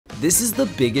This is the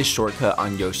biggest shortcut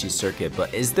on Yoshi's circuit,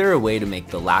 but is there a way to make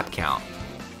the lap count?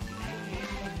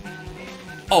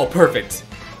 Oh, perfect.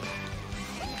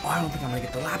 Oh, I don't think I'm gonna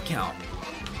get the lap count.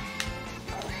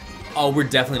 Oh, we're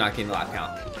definitely not getting the lap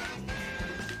count.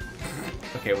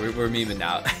 Okay, we're memeing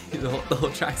now. the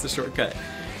whole track's a shortcut.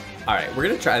 All right, we're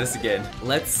gonna try this again.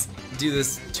 Let's do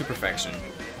this to perfection.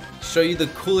 Show you the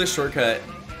coolest shortcut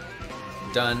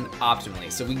done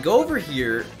optimally. So we go over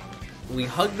here, we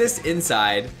hug this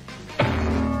inside.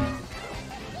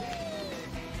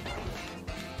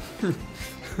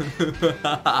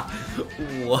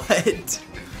 What?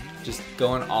 Just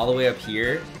going all the way up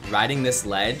here, riding this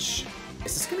ledge.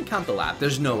 Is this gonna count the lap?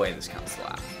 There's no way this counts the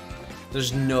lap.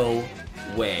 There's no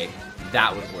way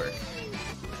that would work.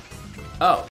 Oh.